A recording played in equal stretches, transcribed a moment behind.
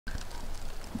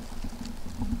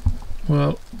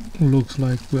Well, looks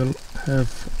like we'll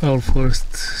have our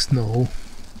first snow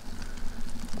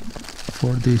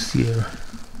for this year.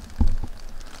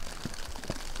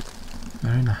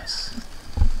 Very nice.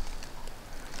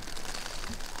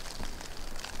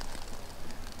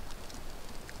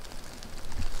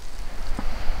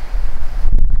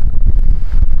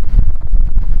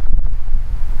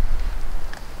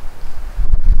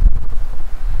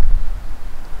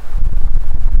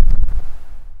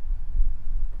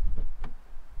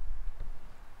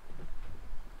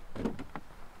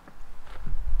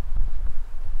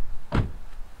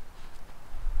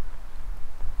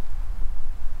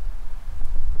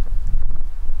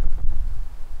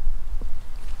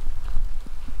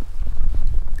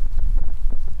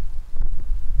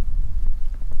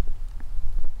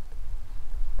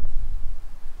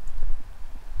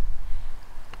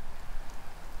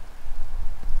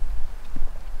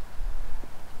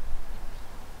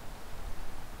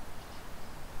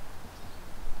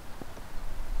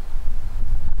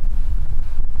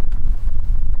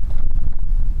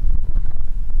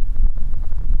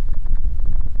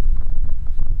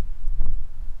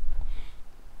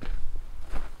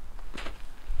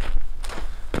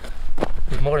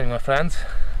 Good morning, my friends.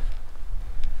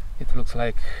 It looks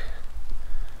like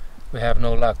we have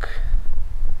no luck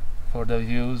for the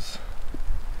views.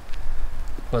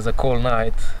 It was a cold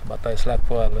night, but I slept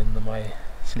well in my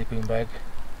sleeping bag.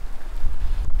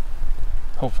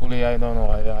 Hopefully, I don't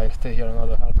know, I stay here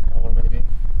another half an hour maybe,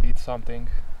 eat something,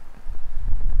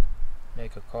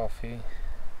 make a coffee,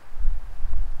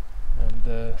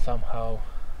 and somehow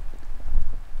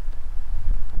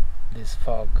this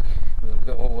fog will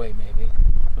go away maybe.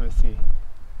 We'll see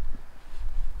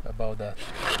about that.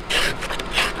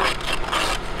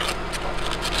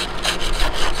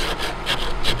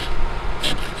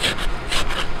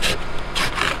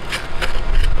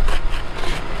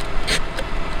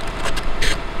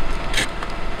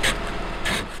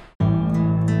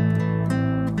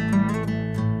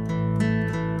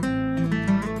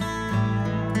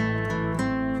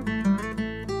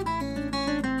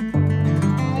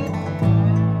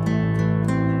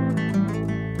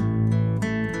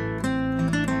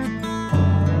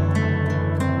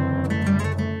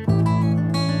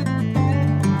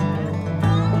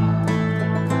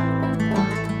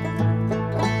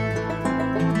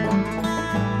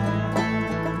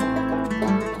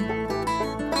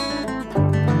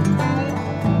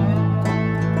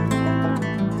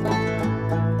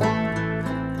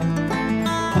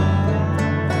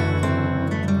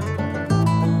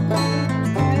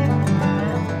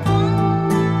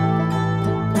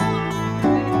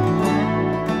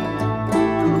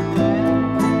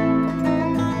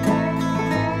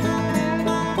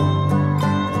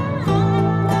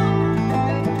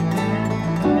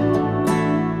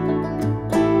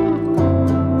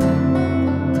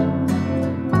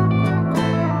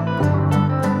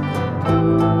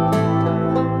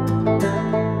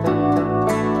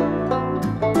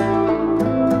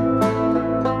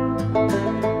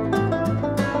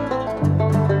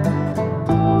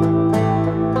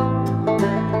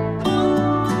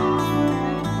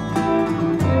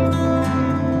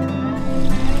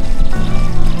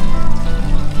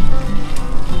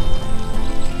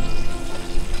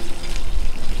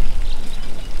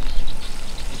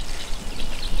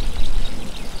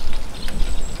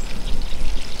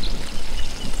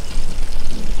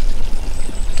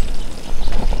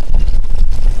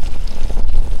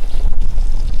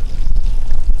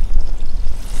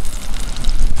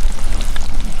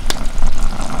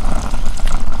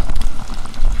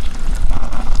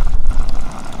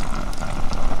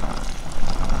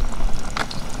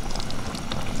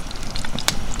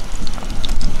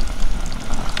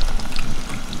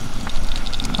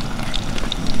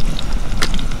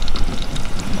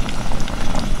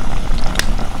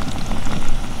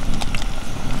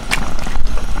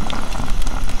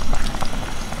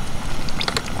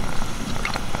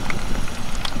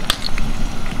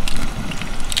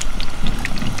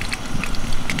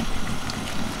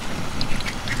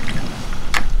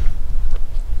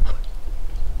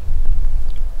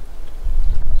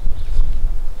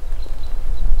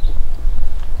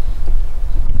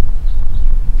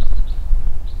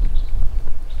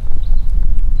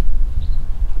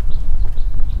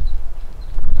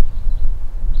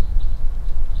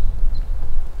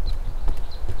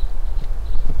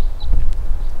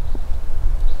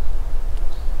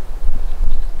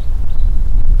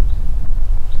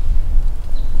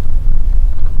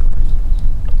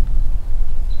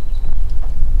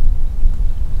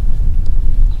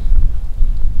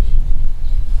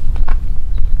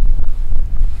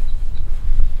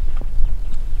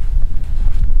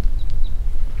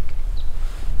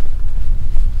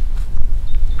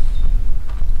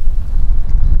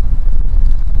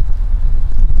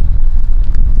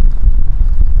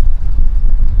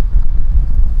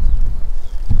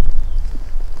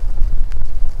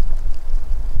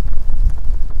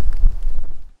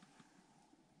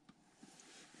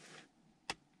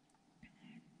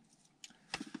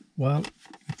 Well,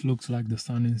 it looks like the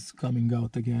sun is coming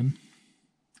out again.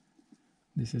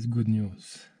 This is good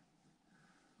news.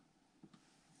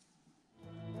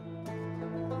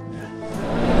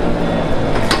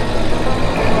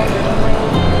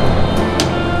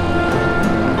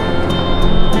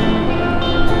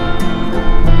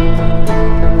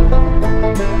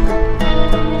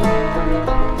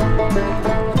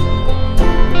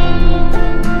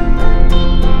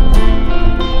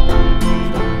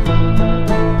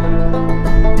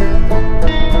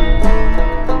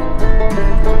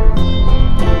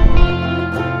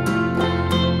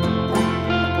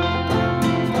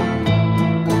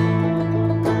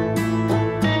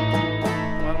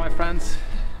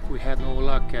 We had no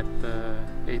luck at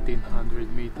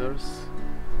 1800 meters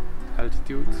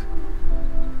altitude.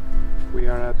 We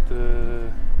are at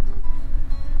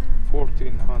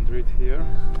 1400 here,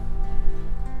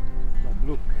 but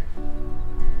look,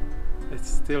 it's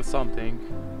still something.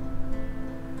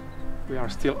 We are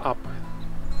still up.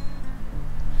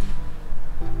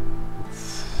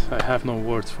 I have no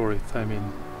words for it. I mean,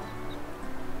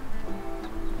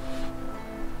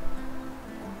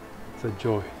 it's a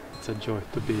joy. It's a joy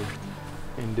to be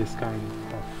in this kind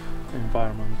of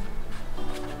environment.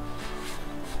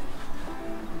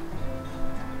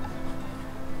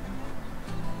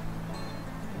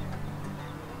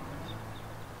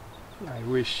 I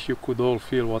wish you could all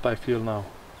feel what I feel now.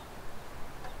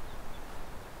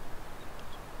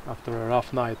 After a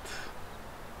rough night,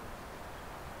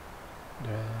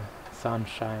 the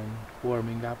sunshine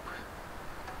warming up.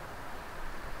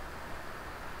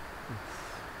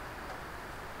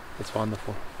 It's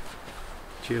wonderful.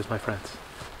 Cheers, my friends.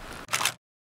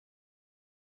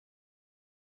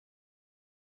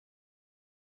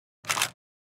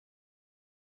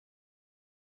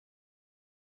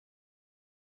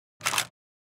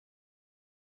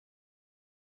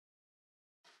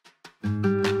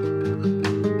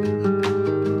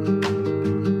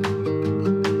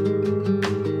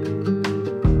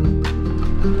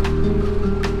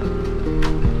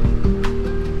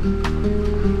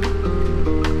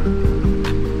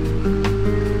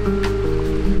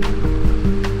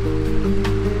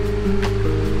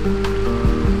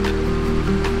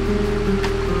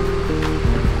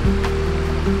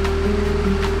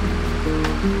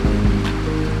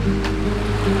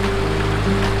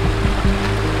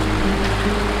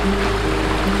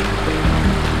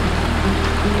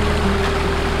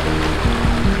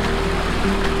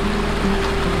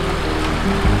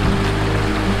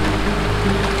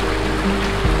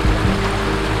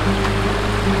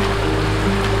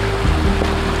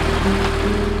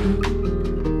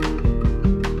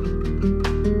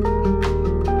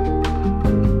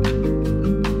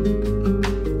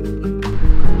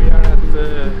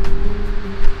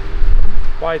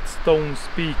 White Stones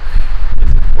Peak is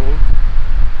it called.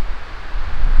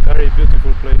 Very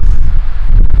beautiful place.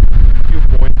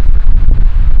 Viewpoint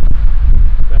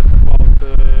at about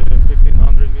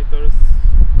 1500 meters,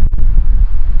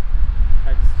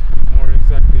 more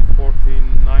exactly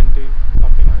 1490,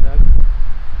 something like that.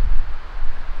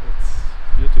 It's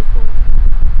beautiful.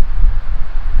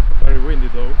 Very windy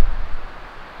though,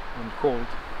 and cold.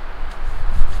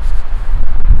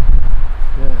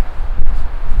 Yeah.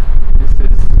 This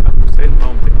is Carpathian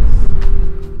Mountains.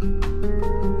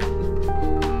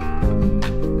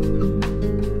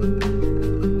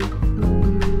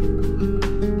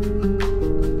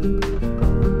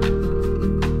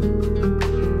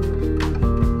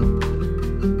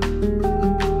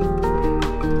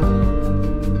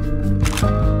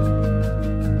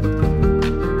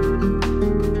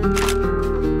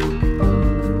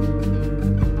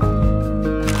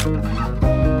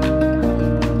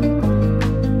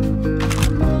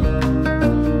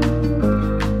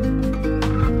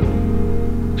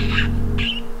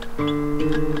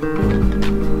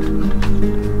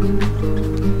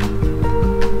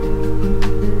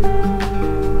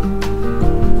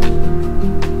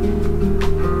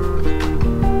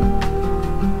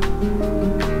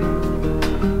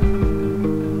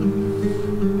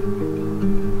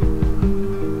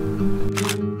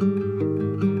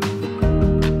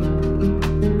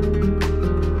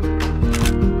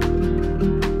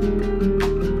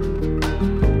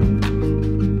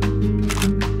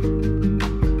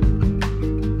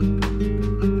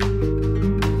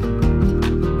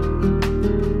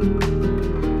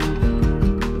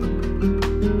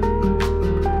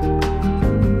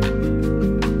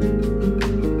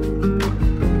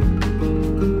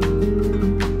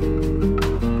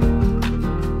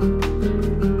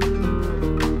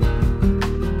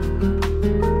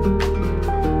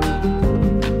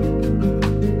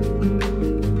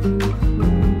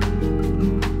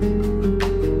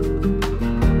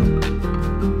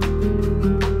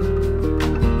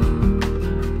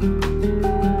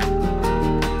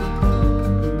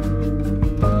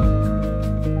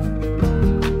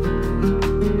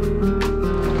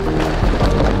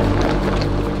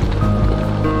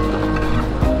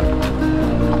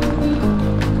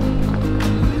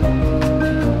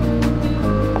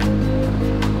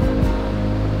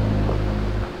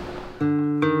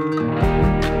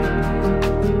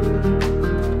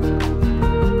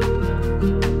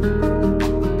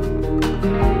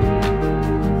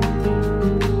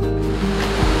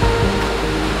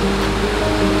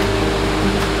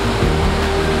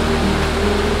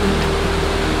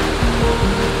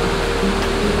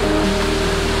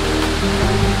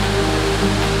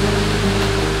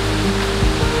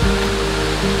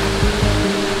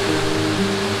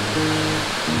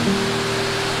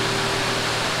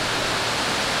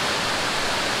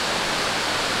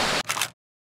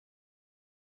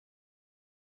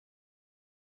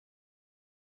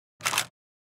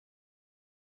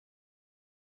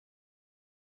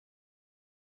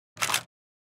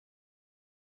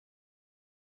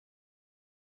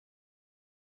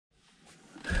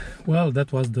 Well,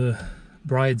 that was the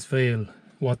Bride's Veil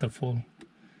waterfall.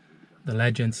 The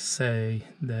legends say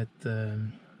that a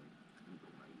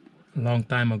long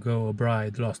time ago a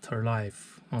bride lost her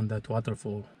life on that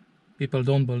waterfall. People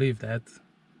don't believe that.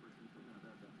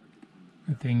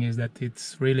 The thing is that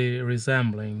it's really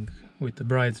resembling with the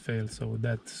Bride's Veil, so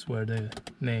that's where the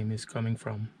name is coming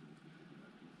from.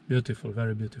 Beautiful,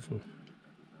 very beautiful.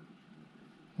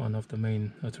 One of the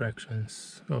main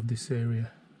attractions of this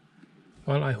area.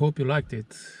 Well, I hope you liked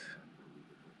it.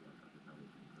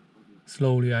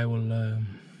 Slowly I will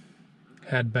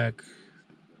head back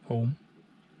home.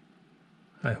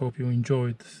 I hope you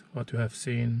enjoyed what you have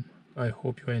seen. I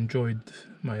hope you enjoyed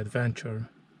my adventure.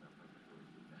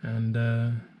 And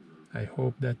I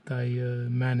hope that I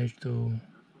managed to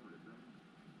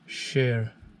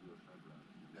share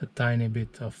a tiny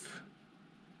bit of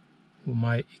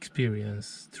my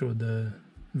experience through the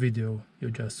video you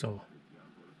just saw.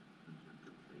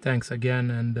 Thanks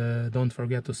again, and don't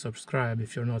forget to subscribe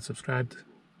if you're not subscribed.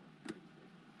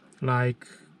 Like,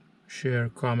 share,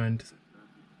 comment.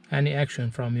 Any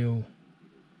action from you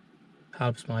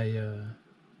helps my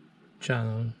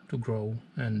channel to grow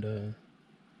and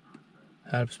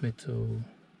helps me to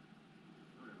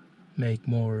make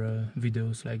more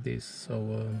videos like this.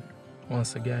 So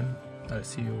once again, I'll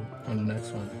see you on the next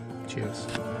one. Cheers.